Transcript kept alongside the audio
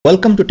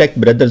Welcome to Tech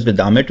Brothers with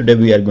Amit. Today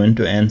we are going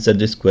to answer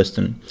this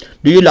question.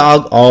 Do you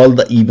log all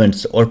the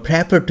events or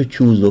prefer to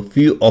choose a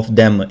few of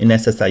them in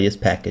SSIS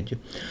package?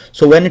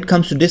 So when it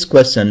comes to this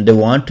question, they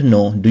want to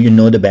know, do you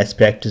know the best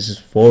practices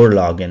for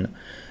login?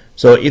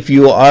 So if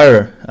you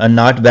are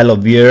not well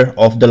aware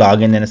of the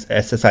login in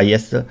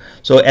SSIS,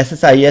 so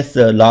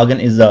SSIS login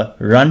is a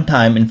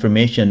runtime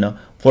information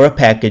for a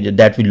package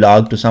that we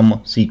log to some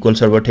SQL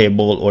Server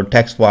table or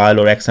text file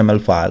or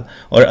XML file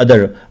or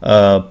other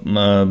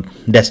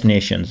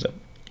destinations.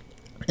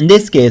 In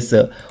this case,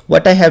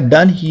 what I have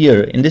done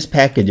here in this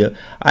package,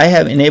 I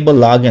have enabled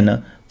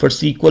login for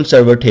SQL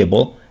Server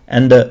table,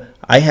 and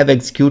I have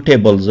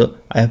executables,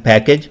 I have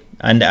package,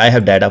 and I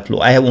have data flow.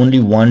 I have only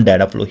one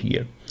data flow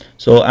here.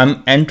 So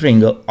I'm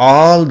entering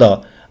all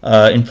the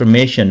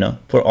information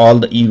for all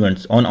the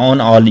events on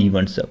all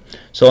events.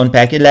 So on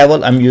package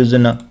level, I'm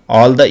using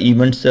all the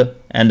events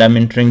and I'm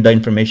entering the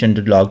information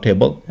to log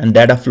table, and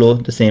data flow,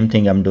 the same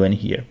thing I'm doing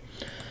here.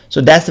 So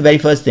that's the very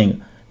first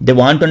thing. They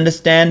want to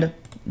understand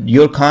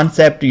your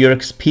concept, your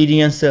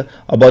experience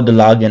about the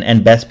login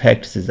and best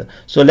practices.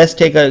 So let's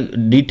take a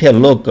detailed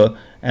look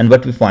and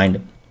what we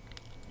find.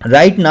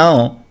 Right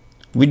now,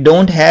 we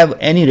don't have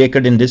any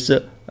record in this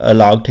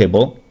log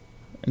table.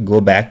 Go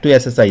back to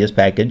SSIS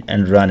package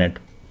and run it.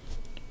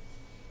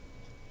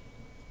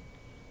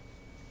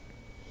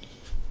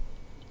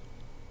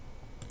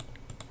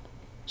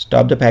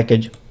 Stop the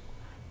package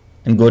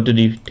and go to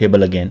the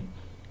table again.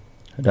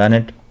 Run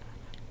it.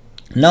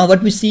 Now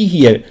what we see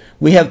here,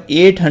 we have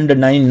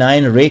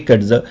 899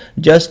 records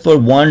just for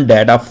one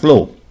data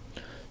flow.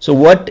 So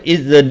what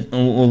is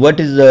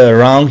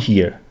wrong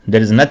here? There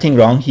is nothing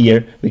wrong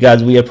here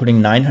because we are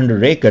putting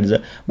 900 records.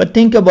 But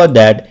think about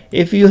that.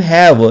 If you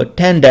have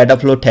 10 data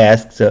flow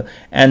tasks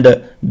and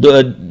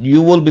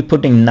you will be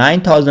putting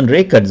 9,000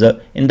 records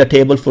in the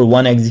table for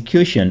one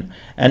execution,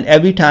 and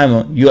every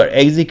time you are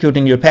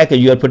executing your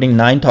package, you are putting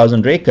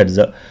 9,000 records.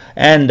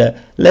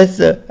 And let's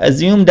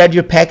assume that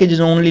your package is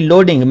only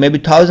loading maybe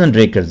 1,000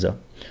 records.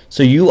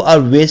 So you are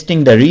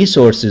wasting the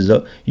resources.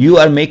 You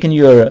are making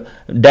your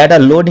data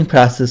loading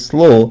process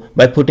slow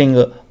by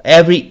putting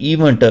every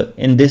event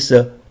in this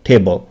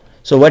table.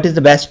 So what is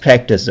the best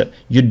practice?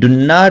 You do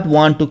not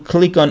want to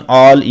click on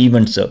all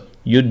events.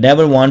 You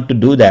never want to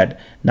do that.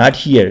 Not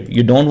here.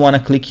 You don't want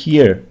to click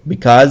here,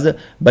 because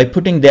by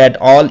putting that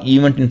all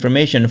event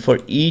information for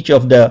each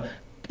of the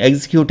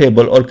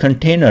executable or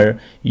container,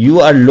 you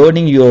are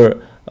loading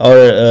your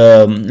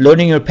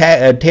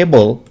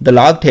table, the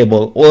log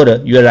table, or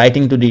you are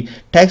writing to the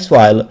text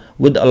file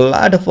with a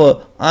lot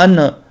of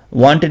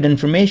unwanted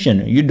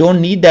information. You don't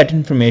need that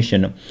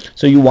information.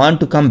 So you want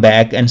to come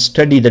back and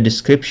study the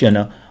description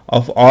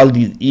of all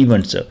these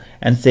events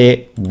and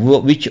say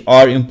which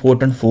are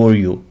important for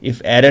you.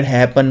 If error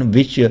happen,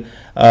 which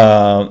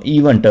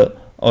event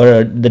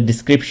or the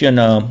description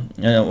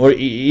or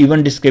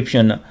event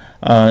description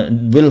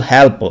will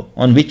help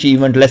on which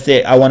event. Let's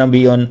say I want to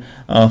be on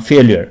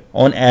failure,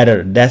 on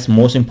error. That's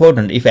most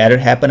important. If error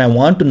happen, I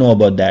want to know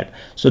about that.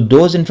 So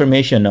those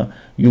information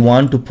you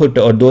want to put,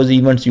 or those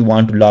events you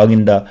want to log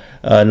in the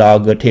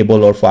log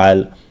table or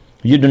file.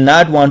 You do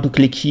not want to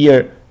click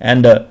here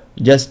and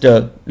just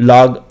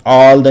log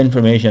all the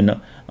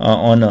information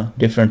on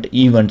different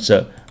events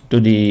to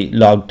the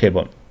log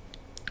table.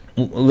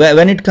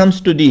 When it comes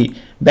to the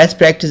best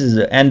practices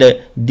and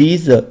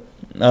these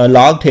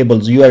log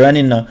tables, you are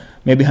running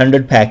maybe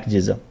 100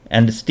 packages,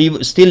 and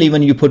still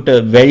even you put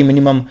a very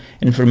minimum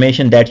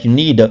information that you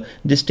need,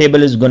 this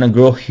table is going to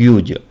grow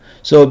huge.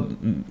 So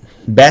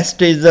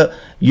best is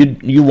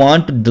you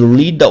want to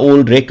delete the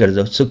old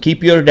records. So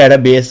keep your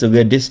database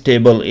where this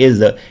table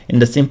is in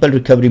the simple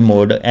recovery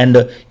mode,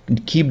 and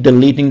keep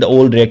deleting the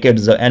old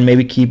records, and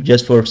maybe keep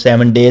just for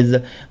 7 days,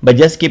 but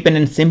just keep it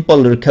in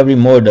simple recovery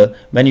mode.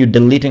 When you're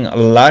deleting a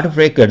lot of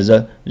records,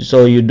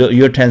 so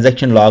your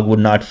transaction log would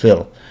not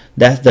fill.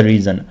 That's the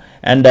reason.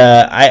 And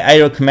I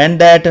recommend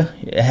that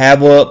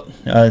have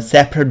a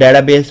separate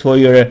database for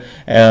your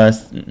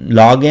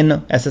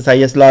login,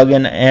 SSIS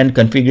login and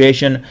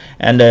configuration,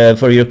 and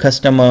for your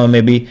custom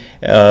maybe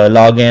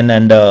login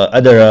and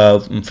other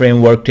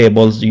framework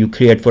tables you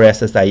create for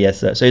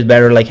SSIS. So it's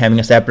better like having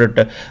a separate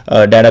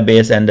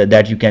database, and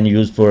that you can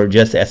use for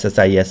just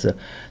SSIS.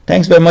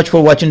 Thanks very much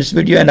for watching this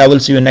video, and I will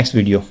see you in next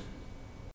video.